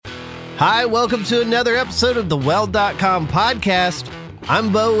Hi, welcome to another episode of the Weld.com podcast.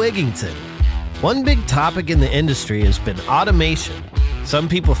 I'm Bo Wigington. One big topic in the industry has been automation. Some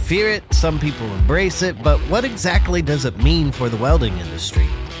people fear it, some people embrace it, but what exactly does it mean for the welding industry?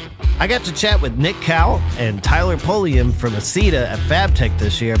 I got to chat with Nick Cowell and Tyler Pulliam from Acetia at FabTech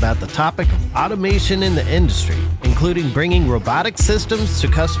this year about the topic of automation in the industry, including bringing robotic systems to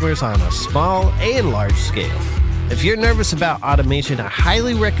customers on a small and large scale. If you're nervous about automation, I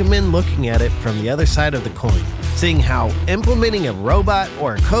highly recommend looking at it from the other side of the coin, seeing how implementing a robot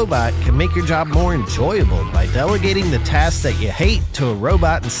or a cobot can make your job more enjoyable by delegating the tasks that you hate to a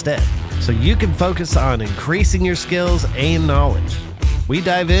robot instead, so you can focus on increasing your skills and knowledge. We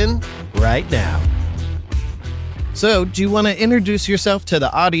dive in right now. So, do you want to introduce yourself to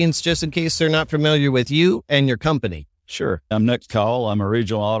the audience just in case they're not familiar with you and your company? Sure. I'm Nick Cowell. I'm a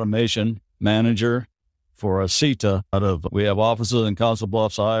regional automation manager for Acetia. We have offices in Council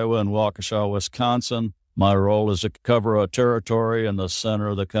Bluffs, Iowa, and Waukesha, Wisconsin. My role is to cover a territory in the center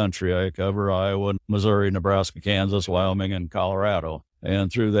of the country. I cover Iowa, Missouri, Nebraska, Kansas, Wyoming, and Colorado.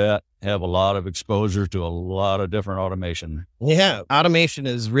 And through that, have a lot of exposure to a lot of different automation. Yeah, automation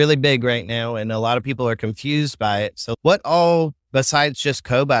is really big right now, and a lot of people are confused by it. So what all, besides just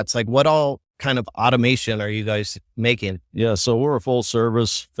cobots, like what all kind of automation are you guys making? Yeah, so we're a full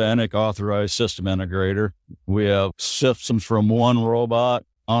service FANUC authorized system integrator. We have systems from one robot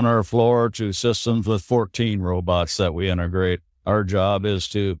on our floor to systems with 14 robots that we integrate. Our job is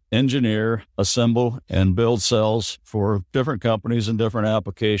to engineer, assemble, and build cells for different companies and different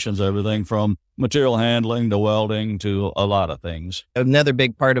applications, everything from material handling to welding to a lot of things. Another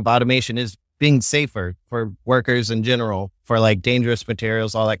big part of automation is being safer for workers in general, for like dangerous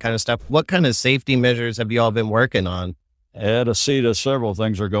materials, all that kind of stuff. What kind of safety measures have you all been working on? At Acetia, several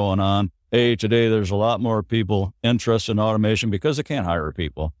things are going on. Today there's a lot more people interested in automation because they can't hire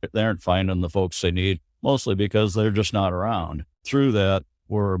people. They aren't finding the folks they need, mostly because they're just not around. Through that,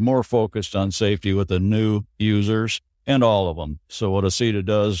 we're more focused on safety with the new users and all of them. So what Acetia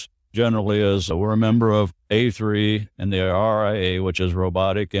does generally is we're a member of A3 and the RIA, which is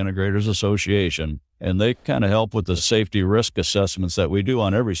Robotic Integrators Association, and they kind of help with the safety risk assessments that we do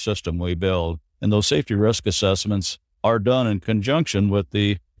on every system we build. And those safety risk assessments are done in conjunction with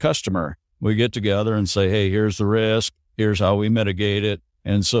the customer. We get together and say, hey, here's the risk, here's how we mitigate it.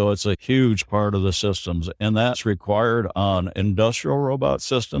 And so it's a huge part of the systems, and that's required on industrial robot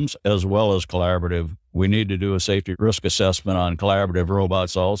systems as well as collaborative. We need to do a safety risk assessment on collaborative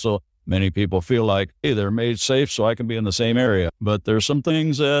robots also. Many people feel like, hey, they're made safe so I can be in the same area, but there's some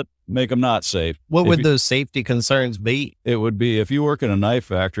things that make them not safe. What would those safety concerns be? It would be if you work in a knife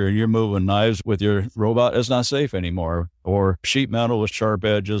factory and you're moving knives with your robot, it's not safe anymore, or sheet metal with sharp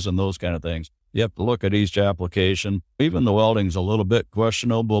edges and those kind of things. You have to look at each application. Even the welding's a little bit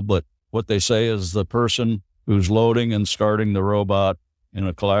questionable, but what they say is the person who's loading and starting the robot in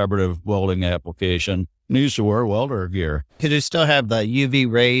a collaborative welding application needs to wear welder gear. Could you still have the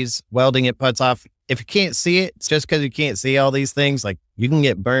UV rays welding it puts off? If you can't see it, it's just because you can't see all these things, like you can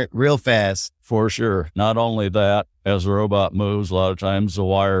get burnt real fast. For sure. Not only that, as the robot moves, a lot of times the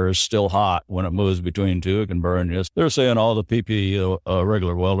wire is still hot. When it moves between two, it can burn you. They're saying all the PPE a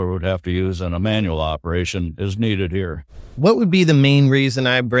regular welder would have to use in a manual operation is needed here. What would be the main reason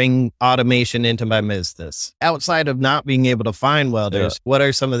I bring automation into my business? Outside of not being able to find welders, What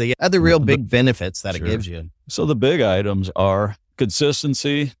are some of the other real big benefits that it gives you? So the big items are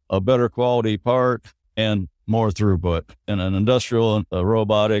consistency, a better quality part, and more throughput. In an industrial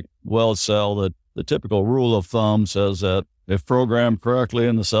robotic weld cell, the typical rule of thumb says that if programmed correctly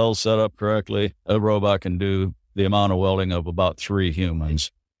and the cell's set up correctly, a robot can do the amount of welding of about 3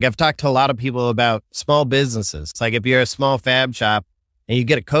 humans. I've talked to a lot of people about small businesses. It's like if you're a small fab shop and you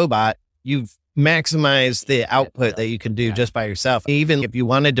get a cobot, you've maximized the output that you can do just by yourself. Even if you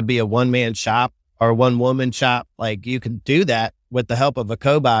wanted to be a one-man shop or a one-woman shop, like you can do that with the help of a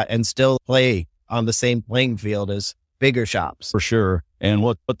cobot and still play on the same playing field as bigger shops. For sure. And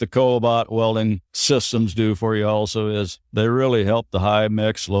what the cobot welding systems do for you also is they really help the high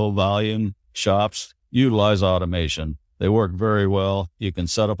mix, low volume shops utilize automation. They work very well. You can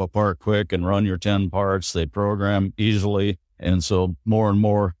set up a part quick and run your 10 parts. They program easily. And so more and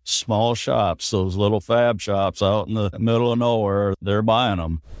more small shops, those little fab shops out in the middle of nowhere, they're buying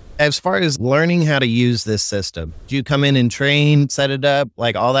them. As far as learning how to use this system, do you come in and train, set it up,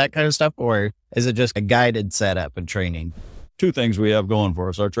 like all that kind of stuff? Or is it just a guided setup and training? 2 things we have going for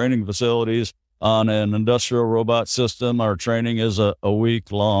us. Our training facilities on an industrial robot system, our training is a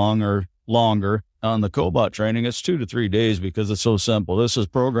week long or longer. On the cobot training, it's 2 to 3 days because it's so simple. This is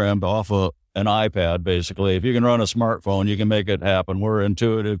programmed off a an iPad, basically. If you can run a smartphone, you can make it happen. We're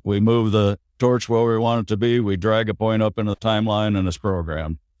intuitive. We move the torch where we want it to be. We drag a point up in the timeline and it's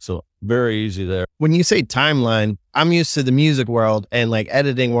programmed. So very easy there. When you say timeline, I'm used to the music world and like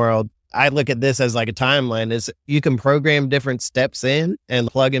editing world. I look at this as like a timeline. Is you can program different steps in and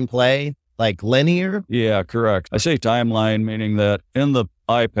plug and play like linear? Yeah, correct. I say timeline, meaning that in the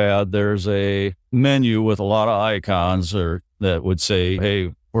iPad, there's a menu with a lot of icons or that would say,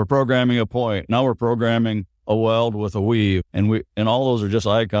 hey, we're programming a point. Now we're programming a weld with a weave. And all those are just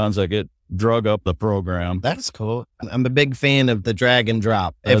icons that get drug up the program. That's cool. I'm a big fan of the drag and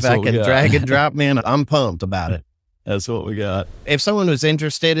drop. If I can drag and drop, man, I'm pumped about it. That's what we got. If someone was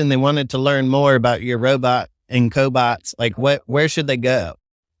interested and they wanted to learn more about your robot and cobots, like where should they go?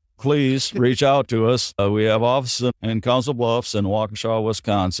 Please reach out to us. We have offices in Council Bluffs and Waukesha,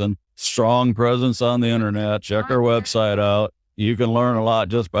 Wisconsin. Strong presence on the internet. Check our website out. You can learn a lot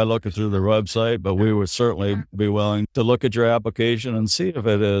just by looking through their website, but we would certainly be willing to look at your application and see if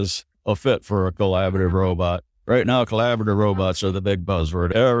it is a fit for a collaborative robot. Right now, collaborative robots are the big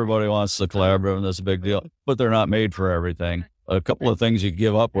buzzword. Everybody wants the collaborative, and that's a big deal, but they're not made for everything. A couple of things you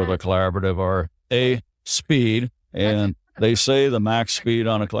give up with a collaborative are speed, and they say the max speed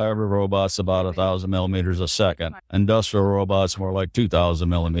on a collaborative robot's about 1,000 millimeters a second. Industrial robots more like 2,000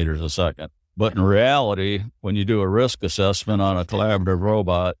 millimeters a second. But in reality, when you do a risk assessment on a collaborative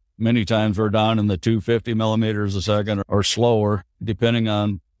robot, many times we're down in the 250 millimeters a second or slower, depending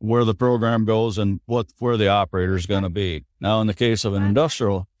on where the program goes and where the operator is going to be. Now, in the case of an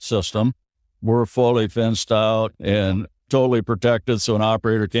industrial system, we're fully fenced out and totally protected, so an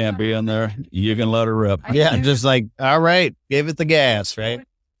operator can't be in there. You can let her rip. Yeah, just like, all right, give it the gas, right?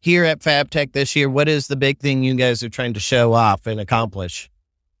 Here at FabTech this year, what is the big thing you guys are trying to show off and accomplish?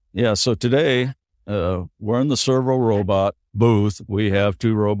 Yeah, so today, we're in the servo robot booth. We have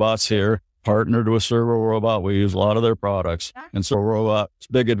 2 robots here, partnered with Servo Robot. We use a lot of their products. And Servo Robot's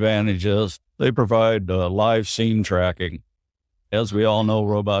big advantage is they provide live scene tracking. As we all know,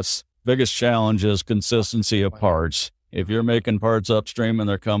 robots' biggest challenge is consistency of parts. If you're making parts upstream and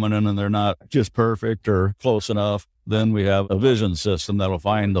they're coming in and they're not just perfect or close enough, then we have a vision system that'll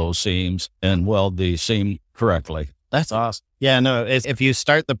find those seams and weld the seam correctly. That's awesome. Yeah, no, if you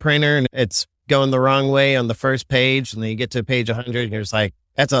start the printer and it's going the wrong way on the first page and then you get to page 100 and you're just like,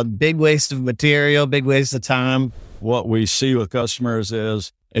 that's a big waste of material, big waste of time. What we see with customers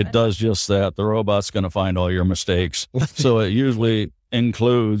is it does just that. The robot's going to find all your mistakes. So it usually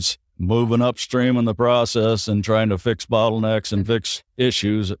includes moving upstream in the process and trying to fix bottlenecks and fix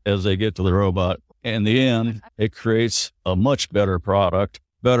issues as they get to the robot. In the end, it creates a much better product,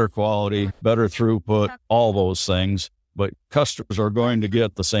 better quality, better throughput, all those things. But customers are going to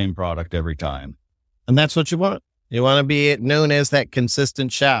get the same product every time. And that's what you want. You want to be known as that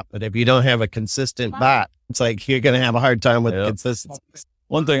consistent shop. But if you don't have a consistent bot, it's like you're going to have a hard time with consistency.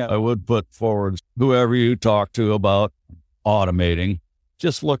 One thing I would put forward, whoever you talk to about automating,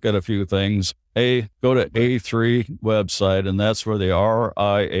 just look at a few things. Go to A3 website, and that's where the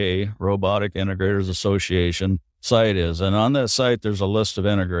RIA, Robotic Integrators Association site is. And on that site, there's a list of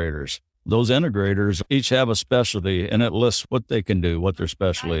integrators. Those integrators each have a specialty, and it lists what they can do, what their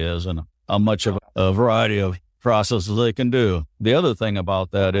specialty is, and how much of a variety of processes they can do. The other thing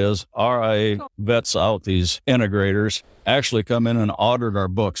about that is RIA vets out these integrators, actually come in and audit our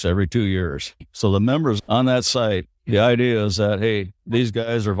books every 2 years. So the members on that site, the idea is that, hey, these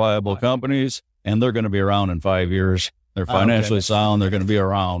guys are viable companies and they're going to be around in 5 years. They're financially sound. They're going to be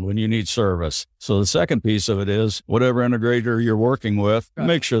around when you need service. So the second piece of it is whatever integrator you're working with,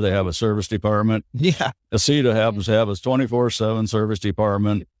 make sure they have a service department. Yeah. Acetia happens to have a 24/7 service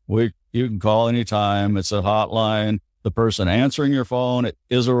department. You can call anytime. It's a hotline. The person answering your phone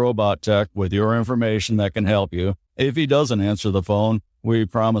is a robot tech with your information that can help you. If he doesn't answer the phone, we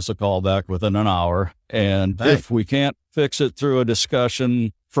promise a call back within an hour. And if we can't fix it through a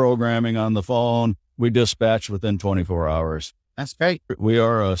discussion, programming on the phone, we dispatch within 24 hours. That's great. We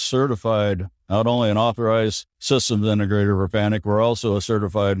are a certified, not only an authorized systems integrator for Panic, we're also a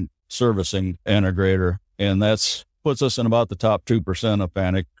certified servicing integrator. And that's puts us in about the top 2% of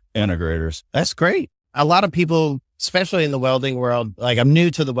Panic integrators. That's great. A lot of people, especially in the welding world, like I'm new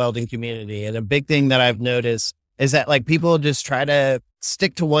to the welding community, and a big thing that I've noticed is that like people just try to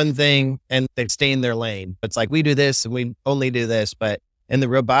stick to one thing and they stay in their lane. It's like, we do this and we only do this. But in the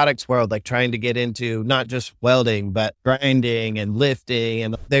robotics world, like trying to get into not just welding, but grinding and lifting.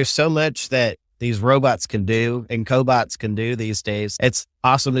 And there's so much that these robots can do and cobots can do these days. It's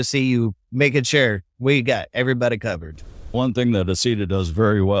awesome to see you making sure we got everybody covered. One thing that Acetia does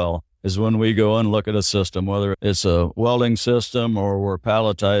very well is when we go and look at a system, whether it's a welding system or we're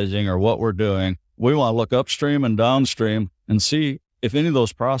palletizing or what we're doing. We want to look upstream and downstream and see if any of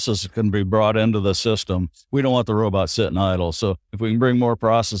those processes can be brought into the system. We don't want the robot sitting idle. So if we can bring more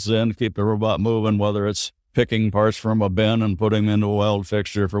processes in to keep the robot moving, whether it's picking parts from a bin and putting them into a weld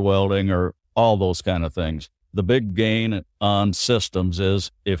fixture for welding or all those kind of things. The big gain on systems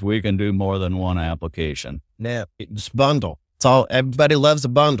is if we can do more than one application. Yeah, just bundle. It's all, everybody loves a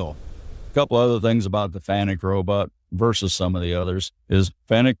bundle. A couple other things about the FANUC robot versus some of the others is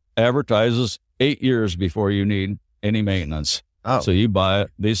FANUC advertises 8 years before you need any maintenance. Oh. So you buy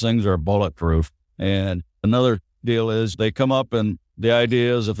it. These things are bulletproof. And another deal is they come up, and the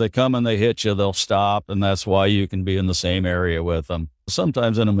idea is if they come and they hit you, they'll stop. And that's why you can be in the same area with them.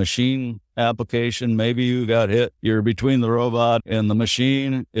 Sometimes in a machine application, maybe you got hit. You're between the robot and the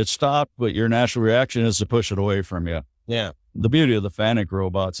machine. It stopped, but your natural reaction is to push it away from you. Yeah. The beauty of the FANUC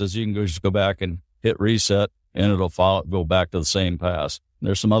robots is you can just go back and hit reset, and it'll go back to the same pass.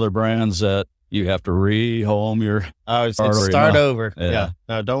 There's some other brands that you have to rehome your start over. Yeah.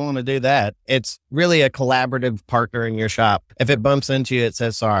 No, don't want to do that. It's really a collaborative partner in your shop. If it bumps into you, it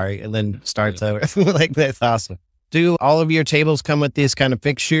says sorry and then starts over. Like, that's awesome. Do all of your tables come with these kind of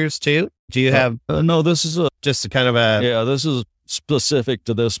fixtures too? Do you have? No, this is just a kind of a. Yeah, this is specific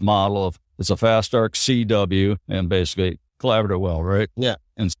to this model it's a Fast Arc CW and basically collaborative weld, right? Yeah.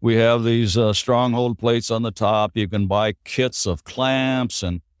 And we have these stronghold plates on the top. You can buy kits of clamps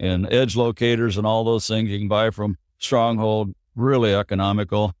and edge locators and all those things you can buy from Stronghold, really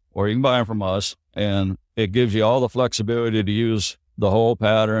economical, or you can buy them from us. And it gives you all the flexibility to use the hole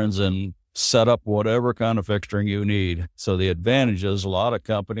patterns and set up whatever kind of fixturing you need. So the advantage is a lot of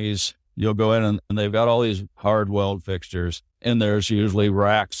companies, you'll go in and they've got all these hard weld fixtures, and there's usually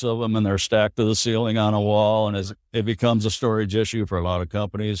racks of them, and they're stacked to the ceiling on a wall, and it becomes a storage issue for a lot of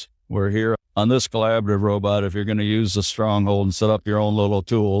companies. We're here on this collaborative robot. If you're going to use the Stronghold and set up your own little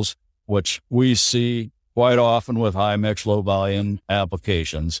tools, which we see quite often with high mix, low volume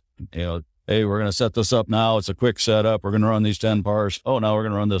applications, hey, we're going to set this up now. It's a quick setup. We're going to run these 10 parts. Oh, now we're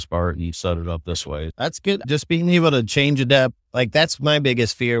going to run this part, and you set it up this way. That's good. Just being able to change it up. Like, that's my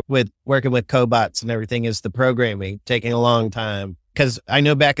biggest fear with working with cobots and everything is the programming taking a long time. Because I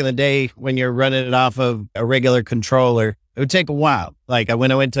know back in the day when you're running it off of a regular controller, it would take a while. Like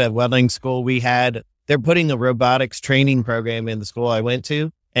when I went to welding school, they're putting a robotics training program in the school I went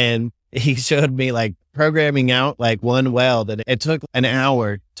to. And he showed me like programming out like one weld, and it took an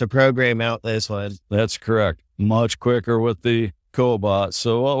hour to program out this one. That's correct. Much quicker with the cobots.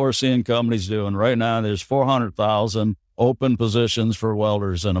 So what we're seeing companies doing right now, there's 400,000 open positions for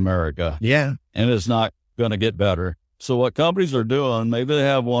welders in America. Yeah. And it's not going to get better. So what companies are doing, maybe they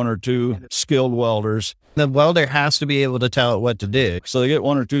have one or two skilled welders. The welder has to be able to tell it what to do. So they get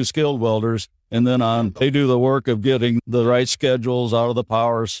one or two skilled welders, and then they do the work of getting the right schedules out of the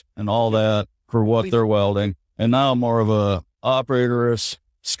powers and all that for what they're welding. And now more of a operatorist,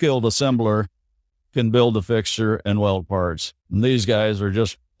 skilled assembler can build a fixture and weld parts. And these guys are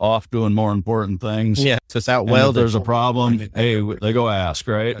just off doing more important things. Yeah, just out And welding. if there's a problem, hey, they go ask,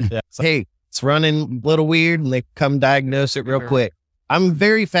 right? Yeah. Hey, it's running a little weird, and they come diagnose it real quick. I'm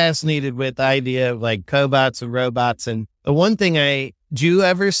very fascinated with the idea of like cobots and robots. And the one thing do you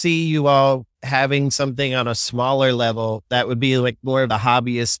ever see you all having something on a smaller level that would be like more of the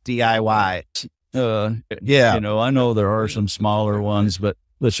hobbyist DIY? Yeah. I know there are some smaller ones, but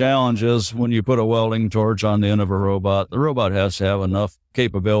the challenge is when you put a welding torch on the end of a robot, the robot has to have enough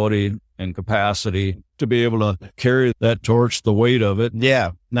capability and capacity to be able to carry that torch, the weight of it.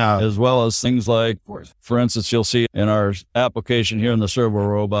 Yeah. No. As well as things like, for instance, you'll see in our application here in the servo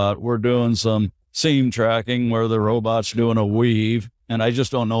robot, we're doing some seam tracking where the robot's doing a weave. And I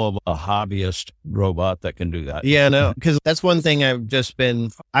just don't know of a hobbyist robot that can do that. Yeah, no, because that's one thing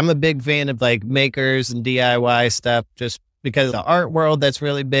I'm a big fan of like makers and DIY stuff, just because the art world, that's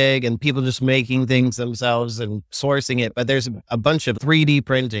really big, and people just making things themselves and sourcing it. But there's a bunch of 3D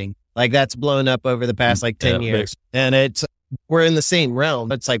printing, like that's blown up over the past like 10 years. And we're in the same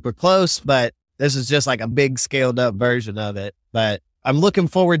realm. It's like we're close, but this is just like a big scaled up version of it. But I'm looking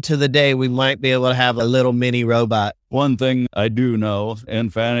forward to the day we might be able to have a little mini robot. One thing I do know,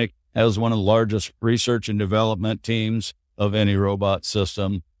 and FANUC has one of the largest research and development teams of any robot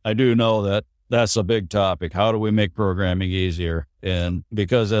system. I do know that that's a big topic. How do we make programming easier? And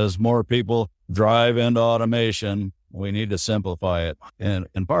because as more people drive into automation, we need to simplify it. And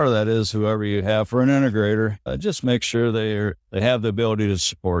part of that is whoever you have for an integrator, just make sure they have the ability to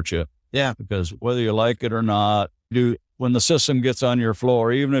support you. Yeah. Because whether you like it or not, do when the system gets on your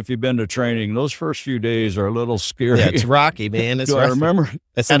floor, even if you've been to training, those first few days are a little scary. Yeah, it's rocky, man. It's I remember.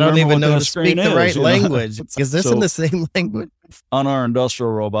 I don't even know to speak the right language. Is this in the same language? On our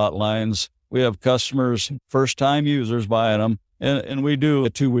industrial robot lines, we have customers, first-time users buying them, and we do a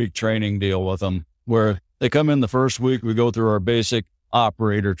 2-week training deal with them where they come in the first week, we go through our basic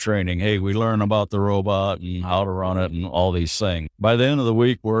operator training. Hey, we learn about the robot and how to run it and all these things. By the end of the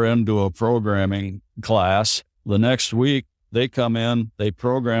week, we're into a programming class. The next week, they come in, they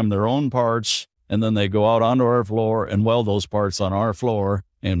program their own parts, and then they go out onto our floor and weld those parts on our floor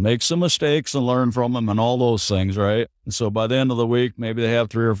and make some mistakes and learn from them and all those things, right? And so by the end of the week, maybe they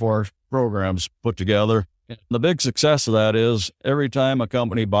have 3 or 4 programs put together. The big success of that is every time a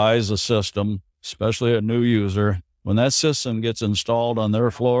company buys a system, especially a new user, when that system gets installed on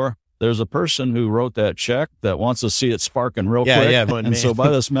their floor, there's a person who wrote that check that wants to see it sparking real quick. Yeah, and so by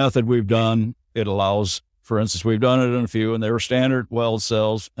this method we've done, it allows, for instance, we've done it in a few, and they were standard weld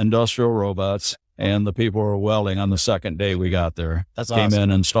cells, industrial robots, and the people were welding on the second day we got there. That's Came awesome.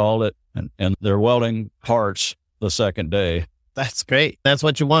 in, installed it, and they're welding parts the second day. That's great. That's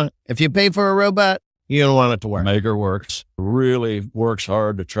what you want. If you pay for a robot, you don't want it to work. Maker Works really works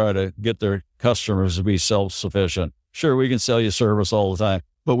hard to try to get their customers to be self-sufficient. Sure, we can sell you service all the time,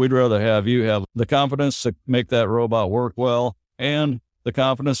 but we'd rather have you have the confidence to make that robot work well and the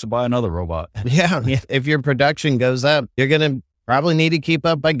confidence to buy another robot. Yeah. If your production goes up, you're going to probably need to keep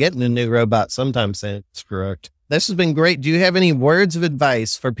up by getting a new robot sometime soon. That's correct. This has been great. Do you have any words of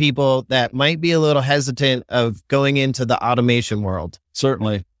advice for people that might be a little hesitant of going into the automation world?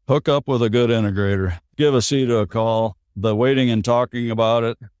 Certainly. Hook up with a good integrator. Give Acetia a call. The waiting and talking about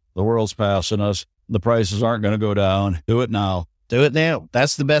it, the world's passing us. The prices aren't going to go down. Do it now. Do it now.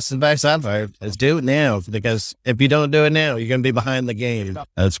 That's the best advice I've heard, is do it now, because if you don't do it now, you're going to be behind the game.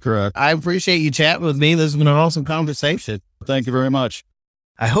 That's correct. I appreciate you chatting with me. This has been an awesome conversation. Thank you very much.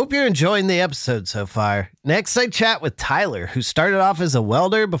 I hope you're enjoying the episode so far. Next, I chat with Tyler, who started off as a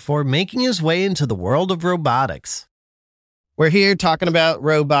welder before making his way into the world of robotics. We're here talking about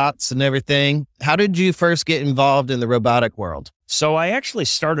robots and everything. How did you first get involved in the robotic world? So I actually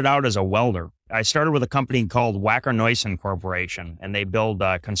started out as a welder. I started with a company called Wacker Neuson Corporation, and they build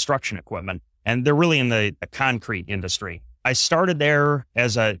construction equipment, and they're really in the concrete industry. I started there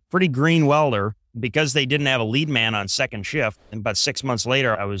as a pretty green welder because they didn't have a lead man on second shift. And about 6 months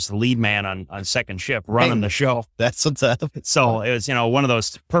later, I was the lead man on second shift running the show. That's what's up. So it was, one of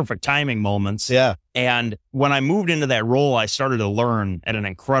those perfect timing moments. Yeah. And when I moved into that role, I started to learn at an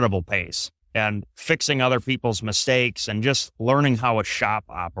incredible pace and fixing other people's mistakes and just learning how a shop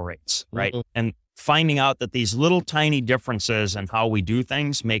operates, right? Mm-hmm. And finding out that these little tiny differences in how we do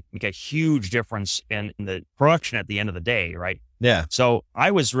things make a huge difference in the production at the end of the day, right? Yeah. So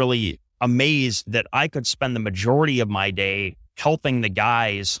I was really amazed that I could spend the majority of my day helping the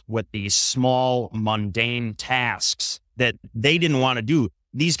guys with these small, mundane tasks that they didn't want to do.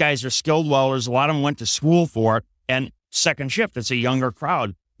 These guys are skilled welders. A lot of them went to school for it. And second shift, it's a younger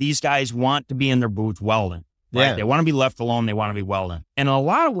crowd. These guys want to be in their booth welding. Right? Yeah. They want to be left alone. They want to be welding. And in a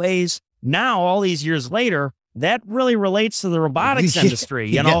lot of ways, now, all these years later, that really relates to the robotics industry.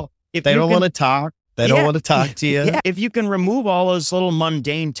 You know, if they don't want to talk. They don't want to talk to you. Yeah. If you can remove all those little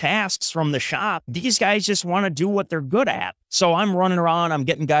mundane tasks from the shop, these guys just want to do what they're good at. So I'm running around, I'm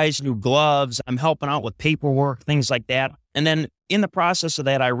getting guys new gloves, I'm helping out with paperwork, things like that. And then in the process of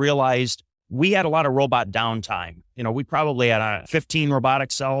that, I realized we had a lot of robot downtime. We probably had 15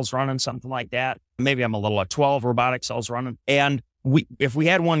 robotic cells running, something like that. Maybe I'm a little 12 robotic cells running. And if we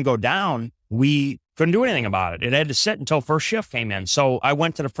had one go down, we couldn't do anything about it. It had to sit until first shift came in. So I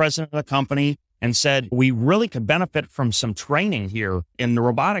went to the president of the company and said, we really could benefit from some training here in the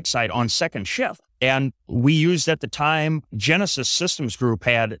robotics side on second shift. And we used at the time, Genesis Systems Group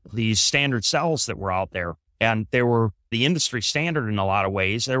had these standard cells that were out there. And they were the industry standard in a lot of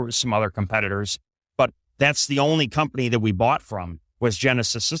ways. There were some other competitors, but that's the only company that we bought from was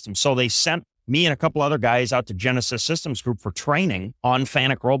Genesis Systems. So they sent me and a couple other guys out to Genesis Systems Group for training on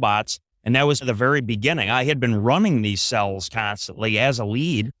FANUC robots. And that was the very beginning. I had been running these cells constantly as a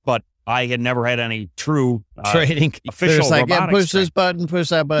lead, but I had never had any true training official robotics. Push this button, push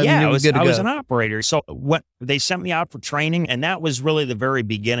that button. Yeah, I was an operator. So they sent me out for training, and that was really the very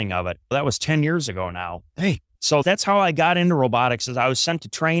beginning of it. That was 10 years ago now. Hey, so that's how I got into robotics. Is I was sent to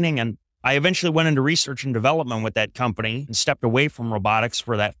training, and I eventually went into research and development with that company and stepped away from robotics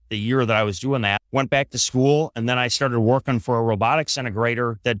for the year that I was doing that. Went back to school, and then I started working for a robotics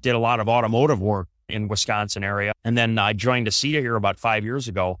integrator that did a lot of automotive work in Wisconsin area. And then I joined Acetia here about 5 years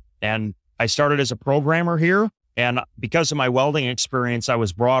ago. And I started as a programmer here. And because of my welding experience, I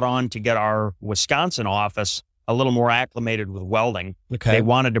was brought on to get our Wisconsin office a little more acclimated with welding. Okay. They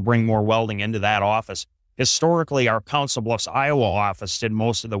wanted to bring more welding into that office. Historically, our Council Bluffs, Iowa office did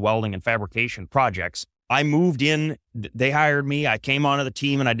most of the welding and fabrication projects. I moved in, they hired me, I came onto the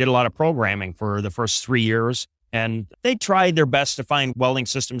team, and I did a lot of programming for the first 3 years. And they tried their best to find welding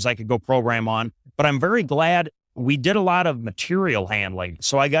systems I could go program on. But I'm very glad we did a lot of material handling.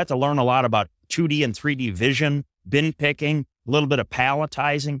 So I got to learn a lot about 2D and 3D vision, bin picking, a little bit of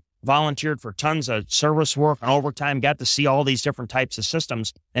palletizing, volunteered for tons of service work and overtime, got to see all these different types of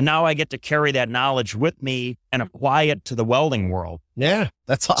systems. And now I get to carry that knowledge with me and apply it to the welding world. Yeah,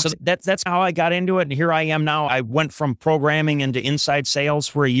 that's awesome. So that's how I got into it. And here I am now. I went from programming into inside sales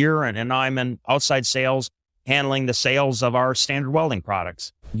for a year, and now I'm in outside sales, handling the sales of our standard welding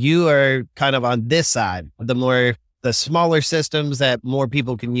products. You are kind of on this side, the smaller systems that more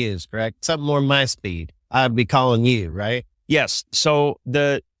people can use, correct? Something more my speed. I'd be calling you, right? Yes. So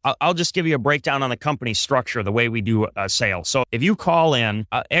I'll just give you a breakdown on the company structure, the way we do sales. So if you call in,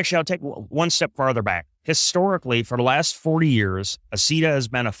 actually, I'll take one step farther back. Historically, for the last 40 years, Acetia has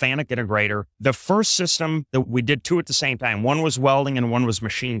been a FANUC integrator. The first system that we did two at the same time, one was welding and one was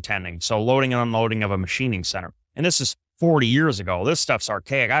machine tending. So loading and unloading of a machining center. And this is 40 years ago. This stuff's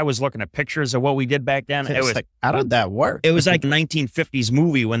archaic. I was looking at pictures of what we did back then. It was like, how did that work? It was like a 1950s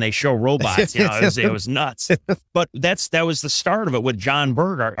movie when they show robots. It was nuts. But that was the start of it with John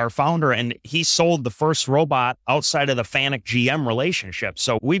Berg, our founder, and he sold the first robot outside of the FANUC GM relationship.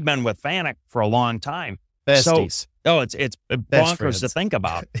 So we've been with FANUC for a long time. Besties. So, it's bonkers to think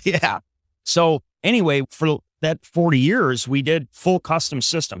about. Yeah. So anyway, for that 40 years, we did full custom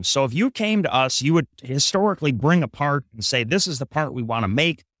systems. So if you came to us, you would historically bring a part and say, this is the part we want to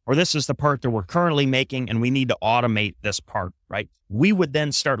make, or this is the part that we're currently making, and we need to automate this part, right? We would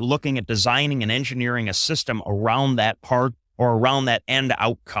then start looking at designing and engineering a system around that part or around that end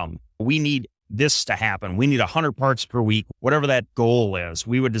outcome. We need this to happen. We need 100 parts per week, whatever that goal is.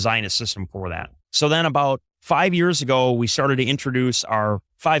 We would design a system for that. So then about 5 years ago, we started to introduce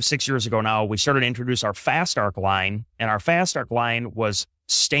 6 years ago now, we started to introduce our Fast Arc line. And our Fast Arc line was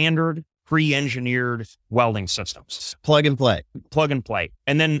standard pre-engineered welding systems. Plug and play. Plug and play.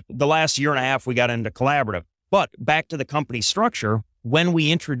 And then the last year and a half, we got into collaborative. But back to the company structure, when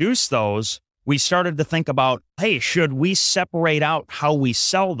we introduced those, we started to think about, hey, should we separate out how we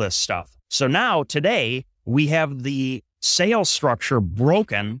sell this stuff? So now today, we have the sales structure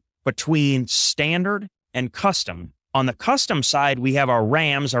broken between standard and custom. On the custom side, we have our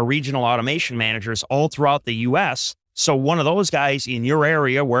RAMs, our regional automation managers, all throughout the U.S. So one of those guys in your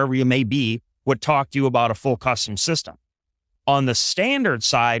area, wherever you may be, would talk to you about a full custom system. On the standard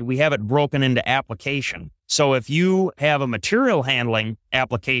side, we have it broken into application. So if you have a material handling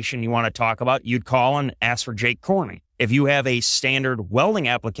application you want to talk about, you'd call and ask for Jake Corney. If you have a standard welding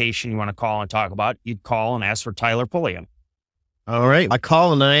application you want to call and talk about, you'd call and ask for Tyler Pulliam. All right. I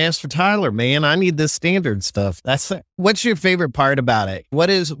call and I ask for Tyler, man. I need this standard stuff. What's your favorite part about it?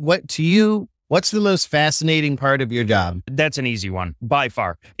 What's the most fascinating part of your job? That's an easy one, by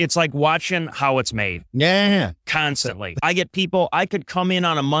far. It's like watching how it's made. Yeah. Constantly. I get people, I could come in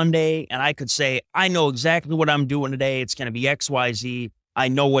on a Monday and I could say, I know exactly what I'm doing today. It's going to be XYZ. I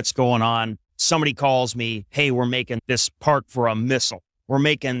know what's going on. Somebody calls me, hey, we're making this part for a missile. We're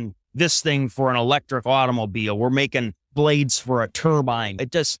making this thing for an electric automobile. We're making blades for a turbine.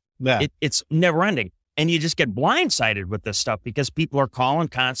 It's never ending. And you just get blindsided with this stuff because people are calling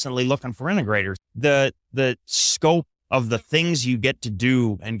constantly looking for integrators. The scope of the things you get to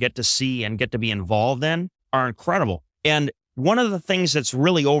do and get to see and get to be involved in are incredible. And one of the things that's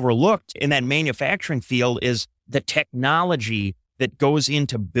really overlooked in that manufacturing field is the technology that goes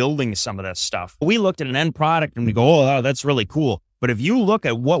into building some of this stuff. We looked at an end product and we go, oh, wow, that's really cool. But if you look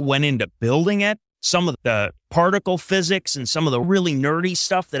at what went into building it, some of the particle physics and some of the really nerdy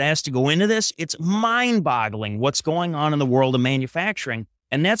stuff that has to go into this, it's mind-boggling what's going on in the world of manufacturing.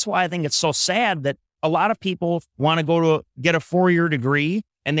 And that's why I think it's so sad that a lot of people want to go to get a 4-year degree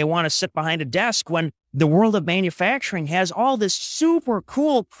and they want to sit behind a desk when the world of manufacturing has all this super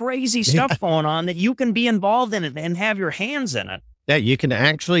cool, crazy stuff going on that you can be involved in it and have your hands in it. Yeah, you can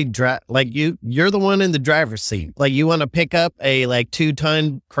actually drive, like you're the one in the driver's seat. Like you want to pick up a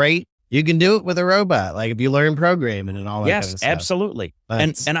 2-ton crate, you can do it with a robot. Like if you learn programming and all that kind of stuff. Yes, absolutely.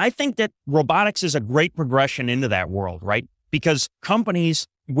 And I think that robotics is a great progression into that world, right? Because companies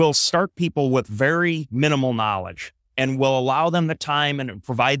will start people with very minimal knowledge and will allow them the time and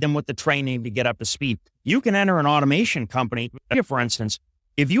provide them with the training to get up to speed. You can enter an automation company. For instance,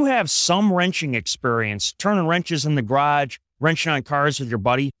 if you have some wrenching experience, turning wrenches in the garage, wrenching on cars with your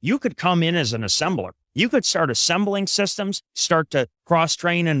buddy, you could come in as an assembler. You could start assembling systems, start to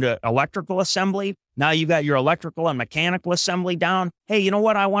cross-train into electrical assembly. Now you got your electrical and mechanical assembly down. Hey, you know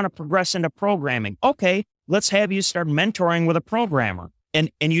what? I want to progress into programming. Okay, let's have you start mentoring with a programmer. And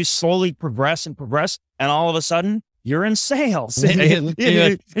you slowly progress, and all of a sudden, you're in sales. And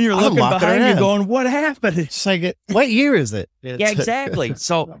you're looking behind you going, what happened? It's like, what year is it? Yeah, exactly.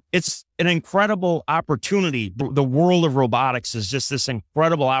 So it's an incredible opportunity. The world of robotics is just this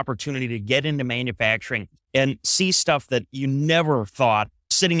incredible opportunity to get into manufacturing and see stuff that you never thought,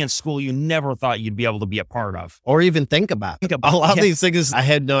 sitting in school, you never thought you'd be able to be a part of. Or even think about. A lot of these things, I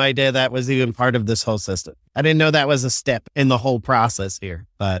had no idea that was even part of this whole system. I didn't know that was a step in the whole process here.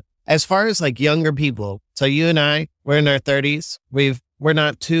 But as far as like younger people, so you and I, we're in our 30s. We're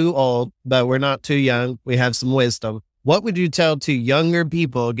not too old, but we're not too young. We have some wisdom. What would you tell to younger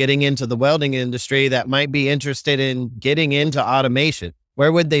people getting into the welding industry that might be interested in getting into automation?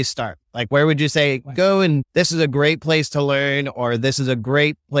 Where would they start? Like, where would you say, go and this is a great place to learn, or this is a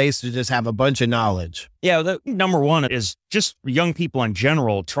great place to just have a bunch of knowledge? Yeah, the number one is just young people in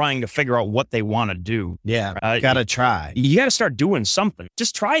general trying to figure out what they want to do. Yeah, got to try. You got to start doing something.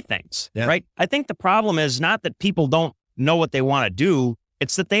 Just try things, right? I think the problem is not that people don't know what they want to do.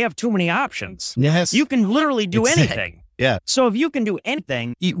 It's that they have too many options. Yes. You can literally do anything. Yeah. So if you can do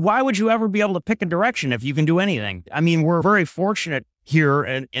anything, why would you ever be able to pick a direction if you can do anything? I mean, we're very fortunate here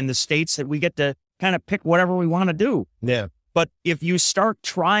in the States that we get to kind of pick whatever we want to do. Yeah. But if you start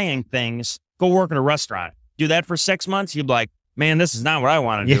trying things, go work in a restaurant, do that for 6 months, you'd be like, man, this is not what I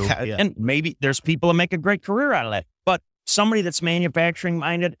want to do. Yeah. And maybe there's people that make a great career out of that. But somebody that's manufacturing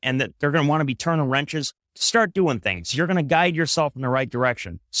minded and that they're going to want to be turning wrenches, start doing things. You're going to guide yourself in the right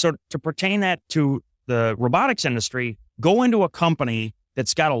direction. So to pertain that to the robotics industry, go into a company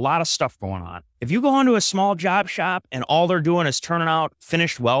that's got a lot of stuff going on. If you go into a small job shop and all they're doing is turning out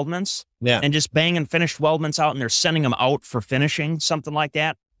finished weldments and just banging finished weldments out and they're sending them out for finishing, something like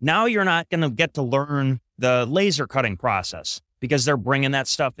that, now you're not going to get to learn the laser cutting process because they're bringing that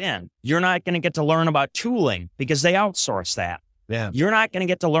stuff in. You're not going to get to learn about tooling because they outsource that. Yeah. You're not going to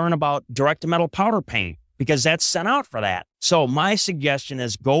get to learn about direct to metal powder paint because that's sent out for that. So my suggestion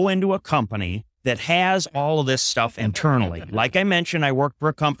is go into a company that has all of this stuff internally. Like I mentioned, I worked for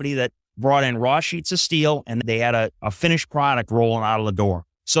a company that brought in raw sheets of steel and they had a finished product rolling out of the door.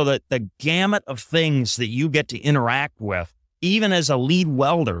 So that the gamut of things that you get to interact with, even as a lead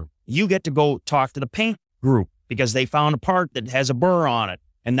welder, you get to go talk to the paint group because they found a part that has a burr on it.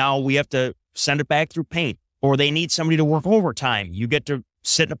 And now we have to send it back through paint, or they need somebody to work overtime. You get to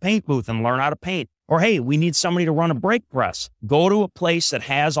sit in a paint booth and learn how to paint. Or, hey, we need somebody to run a brake press. Go to a place that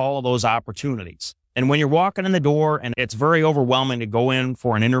has all of those opportunities. And when you're walking in the door and it's very overwhelming to go in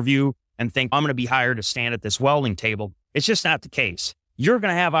for an interview and think, I'm going to be hired to stand at this welding table, it's just not the case. You're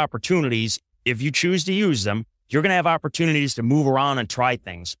going to have opportunities if you choose to use them. You're going to have opportunities to move around and try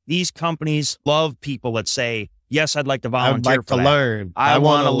things. These companies love people that say, yes, I'd like to volunteer for that. Learn. I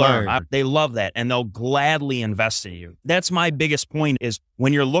want to learn. They love that, and they'll gladly invest in you. That's my biggest point is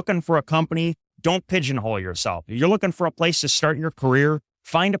when you're looking for a company, don't pigeonhole yourself. If you're looking for a place to start your career,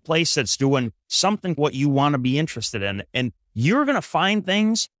 find a place that's doing something what you want to be interested in, and you're going to find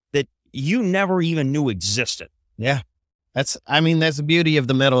things that you never even knew existed. Yeah. That's the beauty of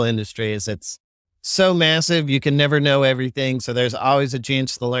the metal industry is it's so massive. You can never know everything. So there's always a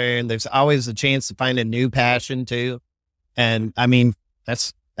chance to learn. There's always a chance to find a new passion too. And I mean,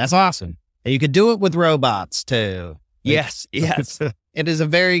 that's awesome. And you could do it with robots too. Yes. Yes. It is a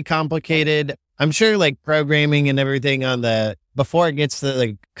very complicated, I'm sure like programming and everything before it gets to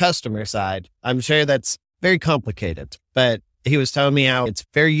the customer side, I'm sure that's very complicated, but he was telling me how it's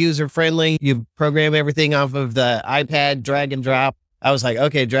very user friendly. You program everything off of the iPad, drag and drop. I was like,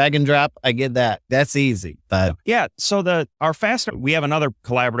 okay, drag and drop. I get that. That's easy. But yeah. So our FastArc, we have another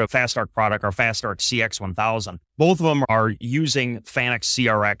collaborative FastArc product, our FastArc CX1000. Both of them are using Fanuc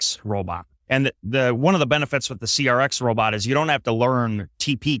CRX robot. And one of the benefits with the CRX robot is you don't have to learn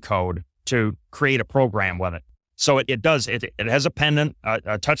TP code to create a program with it. So it has a pendant,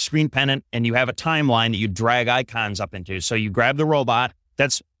 a touchscreen pendant, and you have a timeline that you drag icons up into. So you grab the robot.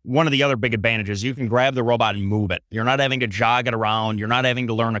 That's one of the other big advantages. You can grab the robot and move it. You're not having to jog it around. You're not having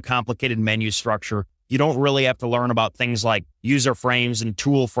to learn a complicated menu structure. You don't really have to learn about things like user frames and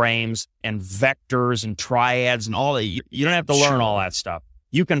tool frames and vectors and triads and all that. You don't have to learn all that stuff.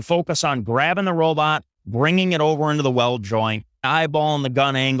 You can focus on grabbing the robot, bringing it over into the weld joint, eyeballing the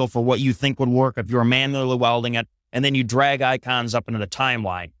gun angle for what you think would work if you're manually welding it, and then you drag icons up into the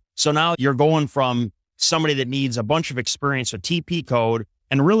timeline. So now you're going from somebody that needs a bunch of experience with TP code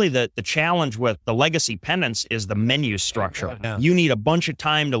And really the challenge with the legacy pendants is the menu structure. Yeah. You need a bunch of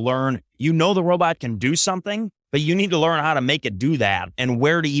time to learn. You know the robot can do something, but you need to learn how to make it do that and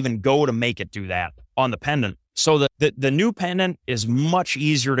where to even go to make it do that on the pendant. So the new pendant is much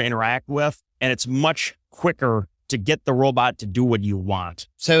easier to interact with, and it's much quicker to get the robot to do what you want.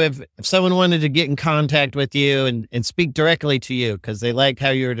 So if someone wanted to get in contact with you and speak directly to you because they like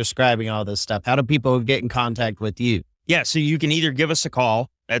how you were describing all this stuff, how do people get in contact with you? Yeah, so you can either give us a call.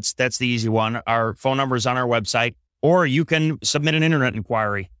 That's the easy one. Our phone number is on our website, or you can submit an internet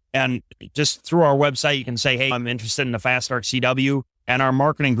inquiry. And just through our website, you can say, hey, I'm interested in the Fast Arc CW, and our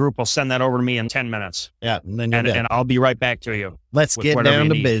marketing group will send that over to me in 10 minutes. Yeah, and I'll be right back to you. Let's get down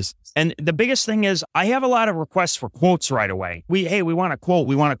to business. And the biggest thing is I have a lot of requests for quotes right away. We want a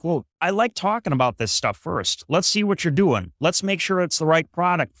quote. I like talking about this stuff first. Let's see what you're doing. Let's make sure it's the right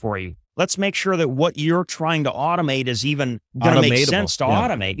product for you. Let's make sure that what you're trying to automate is even going to make sense to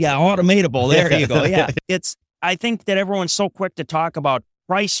automate. Yeah, automatable. There you go. Yeah. I think that everyone's so quick to talk about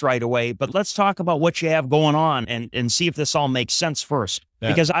price right away, but let's talk about what you have going on and see if this all makes sense first. Yeah.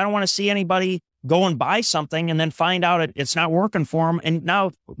 Because I don't want to see anybody go and buy something and then find out it's not working for them. And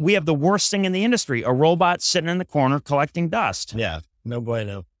now we have the worst thing in the industry, a robot sitting in the corner collecting dust. Yeah, no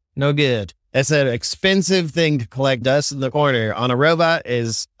bueno. No good. That's an expensive thing to collect dust in the corner on a robot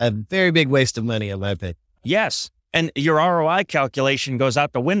is a very big waste of money, in my opinion. Yes. And your ROI calculation goes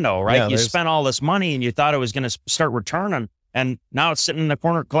out the window, right? Yeah, you spent all this money and you thought it was going to start returning, and now it's sitting in the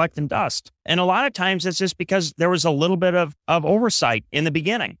corner collecting dust. And a lot of times it's just because there was a little bit of oversight in the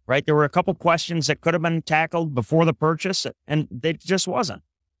beginning, right? There were a couple questions that could have been tackled before the purchase, and it just wasn't.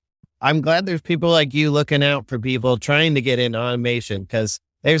 I'm glad there's people like you looking out for people trying to get into automation, because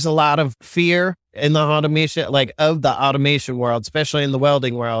there's a lot of fear in the automation, like of the automation world, especially in the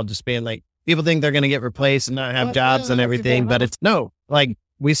welding world, just being like, people think they're going to get replaced and not have jobs and everything, but it's no, like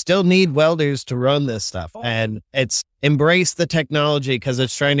we still need welders to run this stuff, and it's embrace the technology because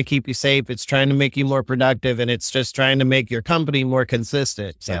it's trying to keep you safe. It's trying to make you more productive, and it's just trying to make your company more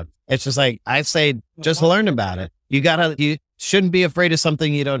consistent. So it's just like, I say, just learn about it. You shouldn't be afraid of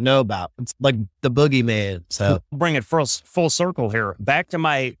something you don't know about. It's like the boogeyman. So bring it full circle here. Back to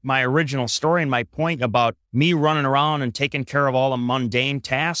my original story and my point about me running around and taking care of all the mundane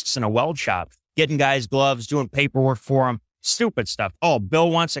tasks in a weld shop, getting guys gloves, doing paperwork for them, stupid stuff. Oh, Bill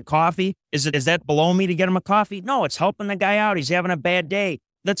wants a coffee. Is that below me to get him a coffee? No, it's helping the guy out. He's having a bad day.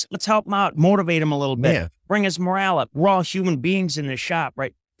 Let's help him out, motivate him a little bit, bring his morale up. We're all human beings in this shop,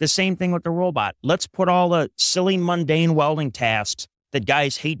 right? The same thing with the robot. Let's put all the silly, mundane welding tasks that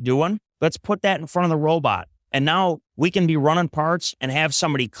guys hate doing. Let's put that in front of the robot. And now we can be running parts and have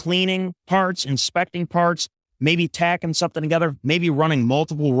somebody cleaning parts, inspecting parts, maybe tacking something together, maybe running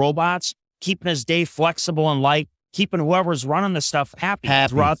multiple robots, keeping his day flexible and light, keeping whoever's running the stuff happy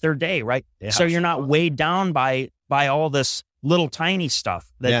throughout their day, right? Yeah. So you're not weighed down by all this little tiny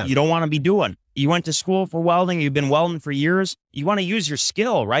stuff that you don't want to be doing. You went to school for welding. You've been welding for years. You want to use your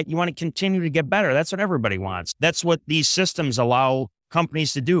skill, right? You want to continue to get better. That's what everybody wants. That's what these systems allow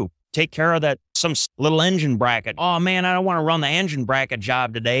companies to do. Take care of some little engine bracket. Oh man, I don't want to run the engine bracket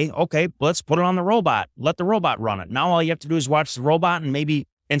job today. Okay, let's put it on the robot. Let the robot run it. Now all you have to do is watch the robot and maybe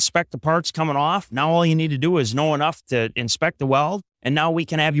inspect the parts coming off. Now all you need to do is know enough to inspect the weld. And now we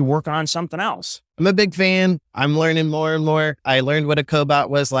can have you working on something else. I'm a big fan. I'm learning more and more. I learned what a cobot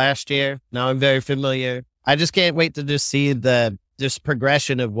was last year. Now I'm very familiar. I just can't wait to just see the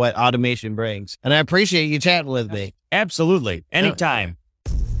progression of what automation brings. And I appreciate you chatting with me. Absolutely. Anytime.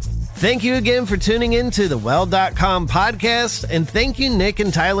 Thank you again for tuning in to the Weld.com podcast. And thank you, Nick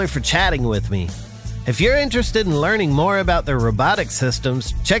and Tyler, for chatting with me. If you're interested in learning more about their robotic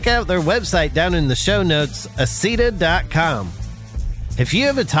systems, check out their website down in the show notes, Acetia.com. If you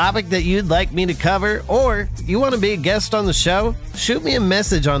have a topic that you'd like me to cover, or you want to be a guest on the show, shoot me a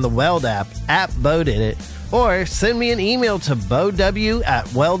message on the Weld app @BoDidIt, or send me an email to bow@weld.com.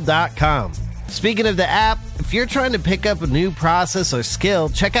 Speaking of the app, if you're trying to pick up a new process or skill,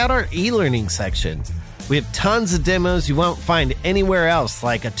 check out our e-learning section. We have tons of demos you won't find anywhere else,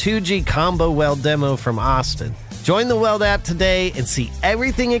 like a 2G combo weld demo from Austin. Join the Weld app today and see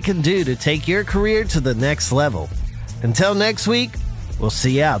everything it can do to take your career to the next level. Until next week, we'll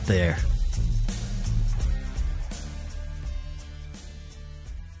see you out there.